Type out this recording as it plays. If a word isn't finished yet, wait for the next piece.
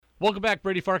Welcome back,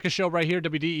 Brady Farkas Show right here,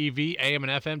 WDEV, AM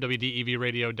and FM,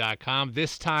 WDEVradio.com.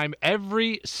 This time,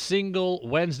 every single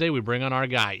Wednesday, we bring on our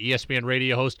guy, ESPN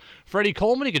Radio host Freddie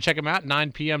Coleman. You can check him out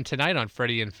 9 p.m. tonight on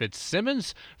Freddie and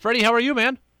Fitzsimmons. Freddie, how are you,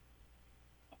 man?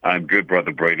 I'm good,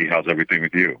 Brother Brady. How's everything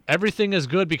with you? Everything is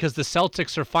good because the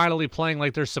Celtics are finally playing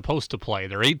like they're supposed to play.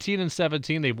 They're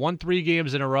 18-17. They've won 3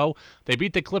 games in a row. They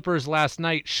beat the Clippers last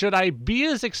night. Should I be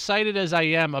as excited as I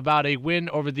am about a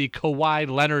win over the Kawhi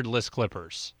Leonard-less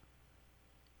Clippers?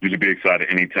 You should be excited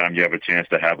anytime you have a chance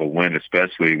to have a win,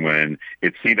 especially when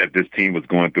it seemed that this team was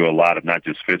going through a lot of not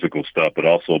just physical stuff, but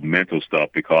also mental stuff,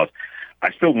 because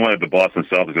I still wanted the Boston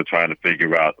Celtics are trying to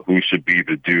figure out who should be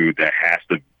the dude that has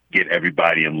to get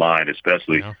everybody in line,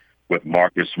 especially with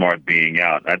Marcus Smart being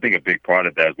out. I think a big part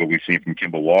of that is what we've seen from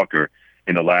Kemba Walker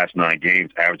in the last 9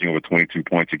 games, averaging over 22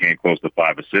 points a game, close to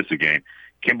 5 assists a game.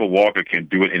 Kemba Walker can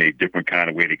do it in a different kind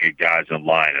of way to get guys in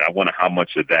line, and I wonder how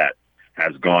much of that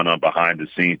has gone on behind the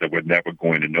scenes that we're never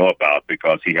going to know about,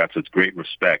 because he has such great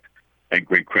respect and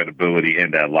great credibility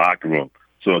in that locker room.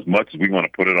 So as much as we want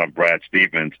to put it on Brad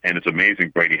Stevens, and it's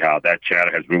amazing, Brady, how that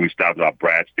chatter has really stopped about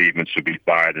Brad Stevens should be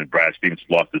fired and Brad Stevens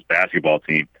lost his basketball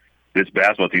team. This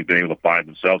basketball team's been able to find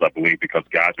themselves, I believe, because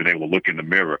guys have been able to look in the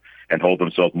mirror and hold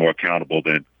themselves more accountable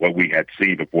than what we had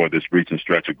seen before this recent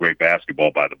stretch of great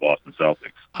basketball by the Boston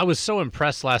Celtics. I was so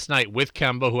impressed last night with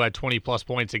Kemba, who had 20-plus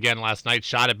points again last night,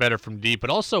 shot it better from deep, but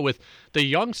also with the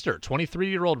youngster,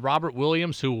 23-year-old Robert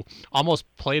Williams, who almost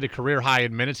played a career high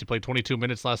in minutes. He played 22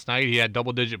 minutes last night. He had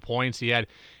double-digit points. He had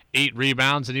 8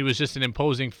 rebounds, and he was just an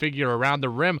imposing figure around the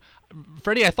rim.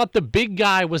 Freddie, I thought the big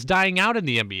guy was dying out in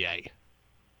the NBA.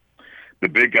 The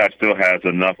big guy still has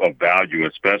enough of value,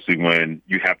 especially when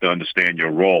you have to understand your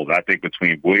role. I think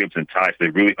between Williams and Tice, they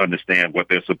really understand what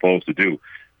they're supposed to do.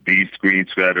 Be screen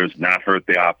setters, not hurt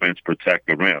the offense, protect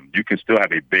the rim. You can still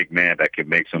have a big man that can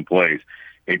make some plays.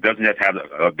 It doesn't just have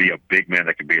to be a big man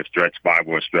that can be a stretch 5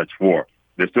 or a stretch 4.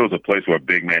 There still is a place for a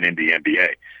big man in the NBA.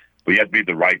 But you have to be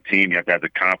the right team. You have to have the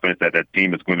confidence that that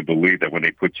team is going to believe that when they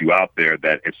put you out there,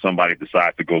 that if somebody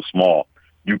decides to go small,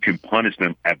 you can punish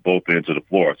them at both ends of the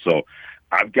floor. So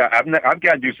I've gotten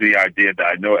used to the idea that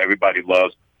I know everybody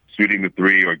loves shooting the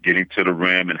 3 or getting to the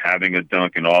rim and having a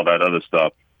dunk and all that other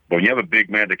stuff. But when you have a big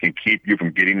man that can keep you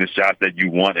from getting the shots that you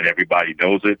want and everybody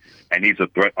knows it, and he's a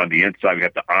threat on the inside, we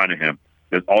have to honor him.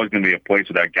 There's always going to be a place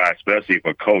for that guy, especially if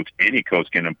a coach, any coach,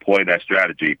 can employ that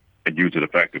strategy and use it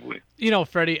effectively. You know,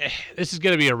 Freddie, this is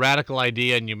going to be a radical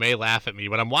idea, and you may laugh at me,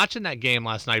 but I'm watching that game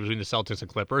last night between the Celtics and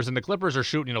Clippers, and the Clippers are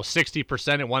shooting,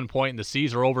 60% at one point, and the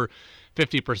C's are over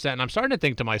 50%. And I'm starting to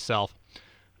think to myself,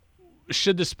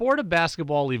 should the sport of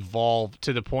basketball evolve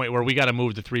to the point where we got to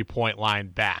move the three-point line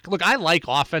back? Look, I like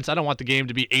offense. I don't want the game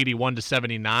to be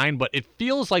 81-79, but it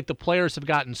feels like the players have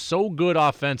gotten so good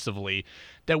offensively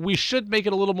that we should make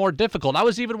it a little more difficult. I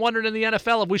was even wondering in the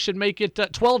NFL if we should make it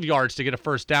 12 yards to get a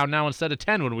first down now instead of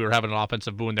 10 when we were having an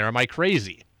offensive boon there. Am I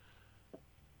crazy?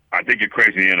 I think you're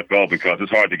crazy in the NFL because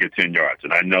it's hard to get 10 yards.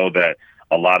 And I know that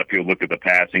a lot of people look at the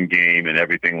passing game and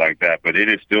everything like that, but it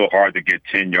is still hard to get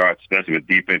 10 yards, especially with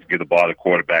defense, get the ball to the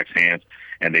quarterback's hands,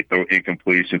 and they throw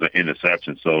incompletions or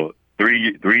interceptions. So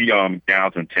three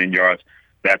downs and 10 yards,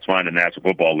 that's fine in the National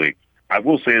Football League. I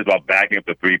will say this about backing up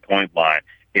the three-point line.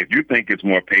 If you think it's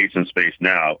more pace and space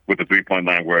now with the three-point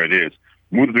line where it is,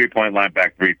 move the three-point line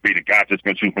back 3 feet. The guy's just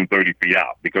going to shoot from 30 feet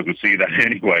out because we see that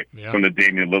anyway from the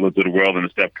Damian Lillards of the world and the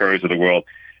Steph Currys of the world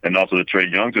and also the Trae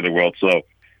Youngs of the world. So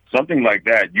something like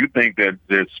that, you think that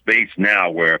there's space now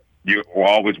where you're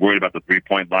always worried about the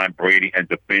three-point line, Brady, and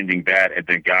defending that, and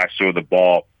then guys show the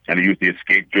ball and they use the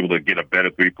escape dribble to get a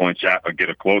better three-point shot or get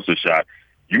a closer shot.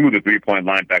 You move the three-point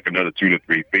line back another 2 to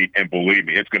 3 feet, and believe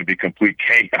me, it's going to be complete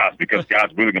chaos because guys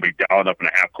really going to be dialed up in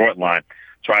the half-court line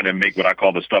trying to make what I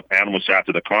call the stuffed animal shots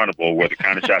of the carnival, where the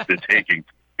kind of shots they're taking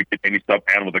to get any stuffed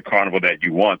animal at the carnival that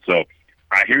you want. So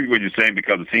I hear what you're saying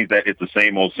because it seems that it's the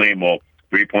same old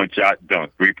three-point shot,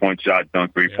 dunk, three-point shot,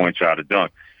 dunk, three-point shot, a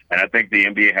dunk. And I think the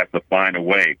NBA has to find a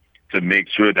way to make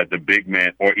sure that the big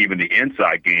man or even the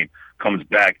inside game comes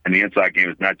back, and the inside game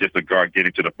is not just a guard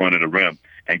getting to the front of the rim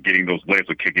and getting those layups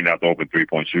or kicking out the open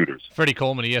three-point shooters. Freddie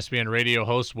Coleman, ESPN Radio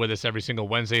host, with us every single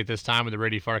Wednesday at this time with the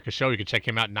Brady Farkas Show. You can check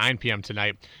him out 9 p.m.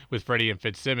 tonight with Freddie and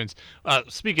Fitzsimmons.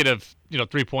 Speaking of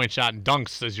three-point shot and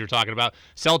dunks, as you're talking about,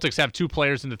 Celtics have 2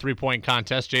 players in the three-point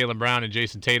contest, Jaylen Brown and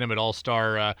Jason Tatum at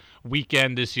All-Star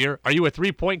Weekend this year. Are you a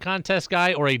three-point contest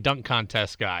guy or a dunk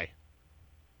contest guy?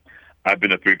 I've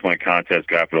been a three-point contest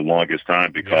guy for the longest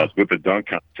time because with the dunk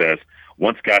contest,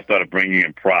 once guys started bringing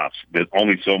in props, there's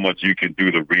only so much you can do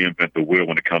to reinvent the wheel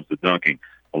when it comes to dunking.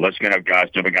 Unless you're going to have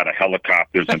guys jumping out of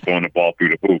helicopters and throwing the ball through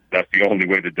the hoop, that's the only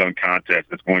way the dunk contest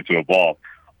is going to evolve.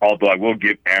 Although I will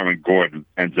give Aaron Gordon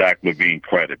and Zach LaVine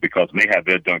credit because when they had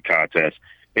their dunk contest,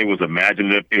 it was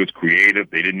imaginative, it was creative.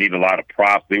 They didn't need a lot of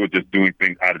props. They were just doing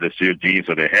things out of the sheer genius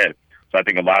of their head. So I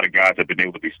think a lot of guys have been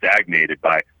able to be stagnated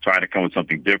by trying to come with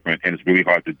something different, and it's really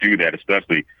hard to do that,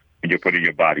 especially when you're putting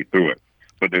your body through it.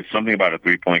 But there's something about a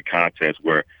three-point contest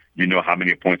where you know how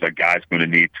many points a guy's going to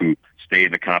need to stay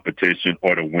in the competition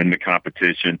or to win the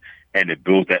competition, and it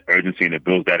builds that urgency and it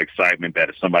builds that excitement that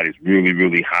if somebody's really,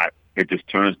 really hot, it just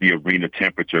turns the arena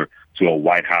temperature to a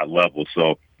white-hot level.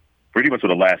 So pretty much for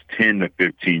the last 10 to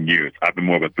 15 years, I've been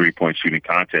more of a three-point shooting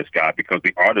contest guy because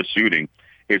the art of shooting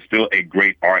is still a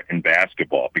great art in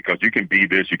basketball because you can be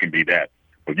this, you can be that.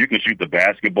 But you can shoot the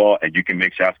basketball and you can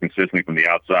make shots consistently from the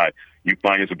outside. You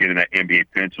find yourself getting that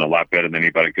NBA pension a lot better than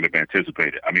anybody could have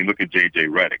anticipated. I mean, look at J.J.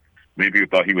 Redick. Maybe you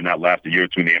thought he would not last a year or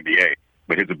two in the NBA,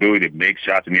 but his ability to make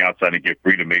shots on the outside and get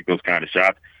free to make those kind of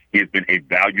shots, he has been a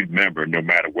valued member no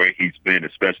matter where he's been,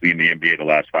 especially in the NBA the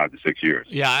last 5 to 6 years.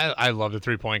 Yeah, I love the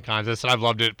three-point contest, and I've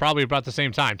loved it probably about the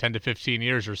same time, 10 to 15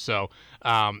 years or so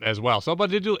as well. So, but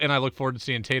they do, and I look forward to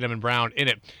seeing Tatum and Brown in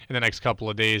it in the next couple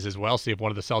of days as well, see if one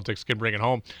of the Celtics can bring it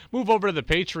home. Move over to the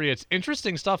Patriots.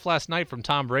 Interesting stuff last night from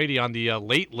Tom Brady on the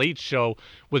Late Show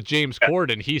with James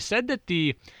Corden. He said that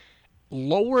the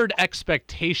lowered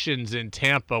expectations in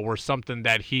Tampa were something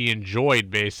that he enjoyed,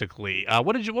 basically.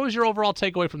 What was your overall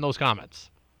takeaway from those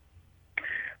comments?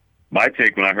 My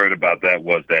take when I heard about that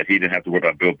was that he didn't have to worry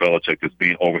about Bill Belichick just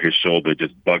being over his shoulder,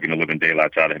 just bugging the living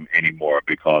daylights out of him anymore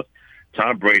because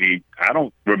Tom Brady, I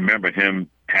don't remember him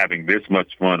having this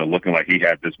much fun or looking like he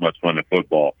had this much fun in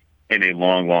football in a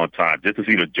long, long time. Just to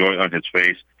see the joy on his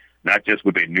face, not just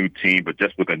with a new team, but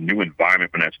just with a new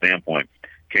environment from that standpoint.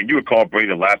 Can you recall Brady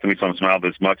the last time we saw him smile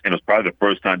this much? And it was probably the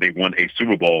first time they won a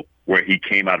Super Bowl where he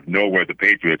came out of nowhere, the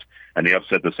Patriots, and they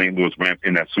upset the St. Louis Rams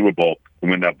in that Super Bowl to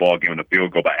win that ball game in the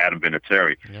field goal by Adam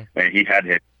Vinatieri. Yeah. And he had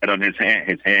his head on his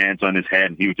hands on his head,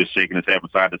 and he was just shaking his head from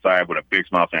side to side with a big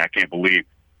smile saying, I can't believe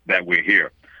that we're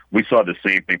here. We saw the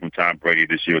same thing from Tom Brady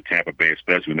this year with Tampa Bay,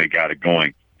 especially when they got it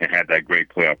going and had that great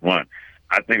playoff run.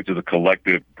 I think it's just a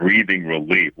collective breathing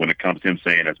relief when it comes to him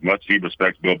saying as much as he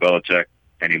respects Bill Belichick,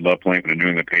 and he loved playing for the New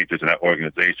England Patriots and that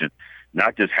organization.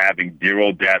 Not just having dear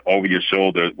old dad over your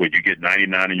shoulder where you get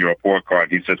 99 in your report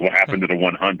card. He says, what happened to the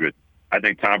 100? I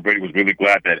think Tom Brady was really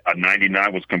glad that a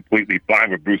 99 was completely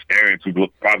fine with Bruce Arians, who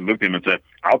probably looked at him and said,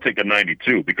 I'll take a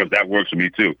 92 because that works for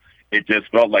me too. It just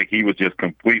felt like he was just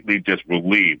completely just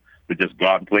relieved to just go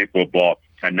out and play football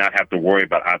and not have to worry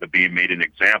about either being made an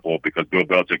example because Bill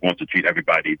Belichick wants to treat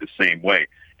everybody the same way,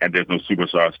 and there's no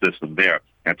superstar system there.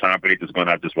 And Tom Brady is going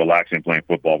out just relaxing and playing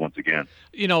football once again.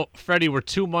 You know, Freddie, we're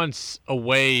 2 months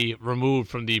removed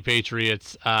from the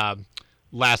Patriots'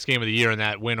 last game of the year and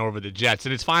that win over the Jets,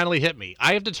 and it's finally hit me.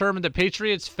 I have determined that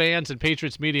Patriots fans and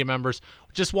Patriots media members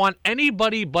just want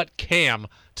anybody but Cam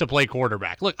to play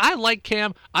quarterback. Look, I like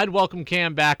Cam. I'd welcome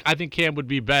Cam back. I think Cam would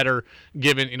be better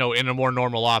given, in a more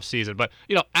normal offseason. But,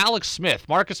 Alex Smith,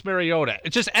 Marcus Mariota,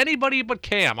 it's just anybody but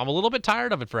Cam. I'm a little bit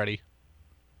tired of it, Freddie.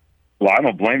 Well, I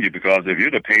don't blame you because if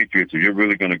you're the Patriots, if you're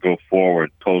really going to go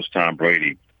forward post-Tom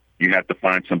Brady, you have to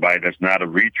find somebody that's not a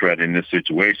retread in this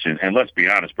situation. And let's be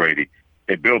honest, Brady,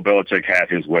 if Bill Belichick had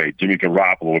his way, Jimmy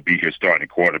Garoppolo would be his starting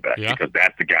quarterback because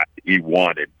that's the guy he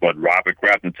wanted. But Robert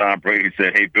Kraft and Tom Brady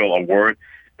said, hey, Bill, a word,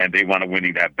 and they want to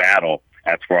winning that battle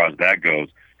as far as that goes.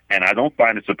 And I don't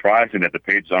find it surprising that the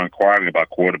Patriots are inquiring about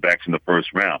quarterbacks in the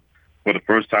first round. For the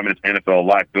first time in his NFL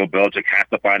life, Bill Belichick has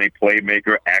to find a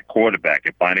playmaker at quarterback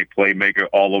and find a playmaker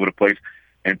all over the place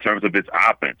in terms of his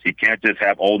offense. He can't just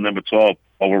have old number 12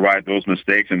 override those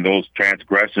mistakes and those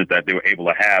transgressions that they were able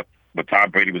to have, but Tom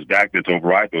Brady was back there to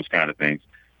override those kind of things.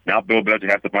 Now Bill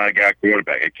Belichick has to find a guy at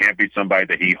quarterback. It can't be somebody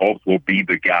that he hopes will be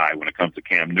the guy when it comes to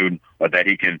Cam Newton, or that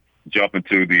he can jump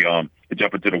into the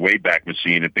Wayback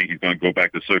Machine and think he's going to go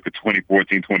back to circa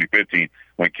 2014, 2015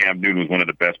 when Cam Newton was one of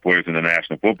the best players in the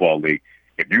National Football League.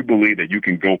 If you believe that you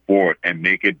can go forward and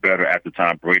make it better after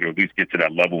Tom Brady, or at least get to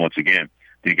that level once again,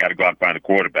 then you got to go out and find a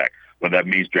quarterback. Whether that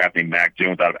means drafting Mac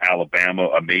Jones out of Alabama,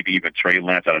 or maybe even Trey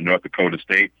Lance out of North Dakota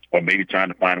State, or maybe trying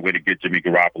to find a way to get Jimmy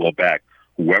Garoppolo back.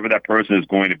 Whoever that person is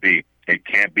going to be, it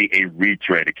can't be a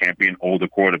retread. It can't be an older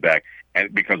quarterback.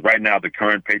 And because right now the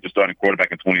current Patriots starting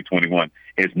quarterback in 2021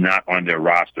 is not on their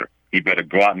roster. He better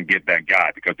go out and get that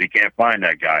guy, because if he can't find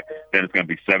that guy, then it's going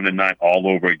to be 7-9 all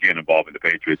over again involving the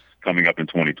Patriots coming up in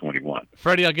 2021.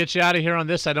 Freddie, I'll get you out of here on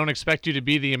this. I don't expect you to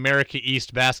be the America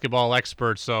East basketball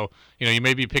expert, so you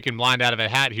may be picking blind out of a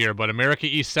hat here, but America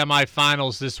East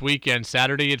semifinals this weekend,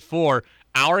 Saturday at 4.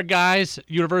 Our guys,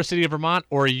 University of Vermont,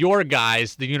 or your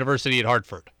guys, the University at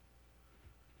Hartford?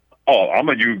 Oh, I'm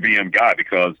a UVM guy,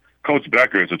 because Coach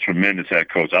Becker is a tremendous head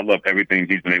coach. I love everything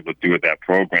he's been able to do with that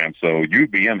program. So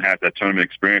UVM has that tournament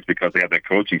experience because they have that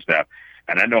coaching staff.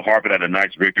 And I know Harvard had a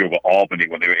nice victory over Albany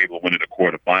when they were able to win in the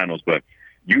quarterfinals, but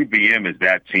UVM is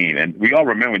that team. And we all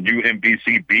remember when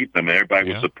UMBC beat them, and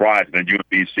everybody was surprised. And then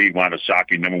UMBC wound up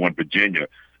shocking number 1 Virginia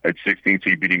at 16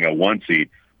 seed, beating a 1 seed.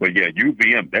 But yeah,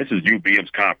 UVM, this is UVM's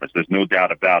conference. There's no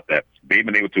doubt about that. They've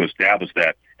been able to establish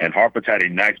that. And Harvard's had a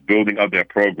nice building of their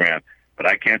program. But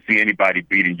I can't see anybody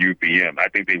beating UVM. I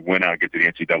think they win out and get to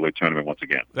the NCAA tournament once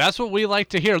again. That's what we like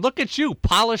to hear. Look at you,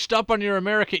 polished up on your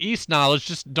America East knowledge.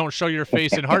 Just don't show your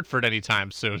face in Hartford anytime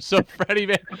soon. So, Freddie,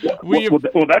 man,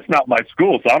 well, that's not my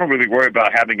school, so I don't really worry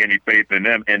about having any faith in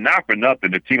them. And not for nothing,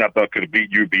 the team I thought could have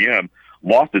beat UVM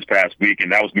lost this past week,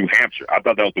 and that was New Hampshire. I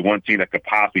thought that was the one team that could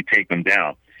possibly take them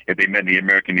down if they met in the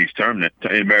American East tournament.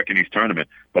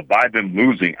 But by them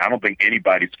losing, I don't think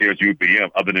anybody scares UVM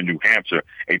other than New Hampshire,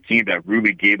 a team that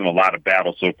really gave them a lot of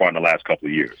battles so far in the last couple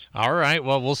of years. All right,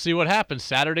 well, we'll see what happens.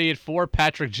 Saturday at 4,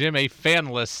 Patrick Jim, a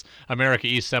fanless America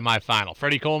East semifinal.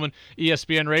 Freddie Coleman,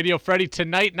 ESPN Radio. Freddie,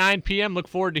 tonight, 9 p.m., look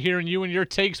forward to hearing you and your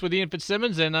takes with Ian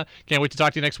Fitzsimmons, and can't wait to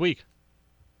talk to you next week.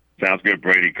 Sounds good,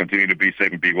 Brady. Continue to be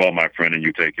safe and be well, my friend, and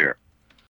you take care.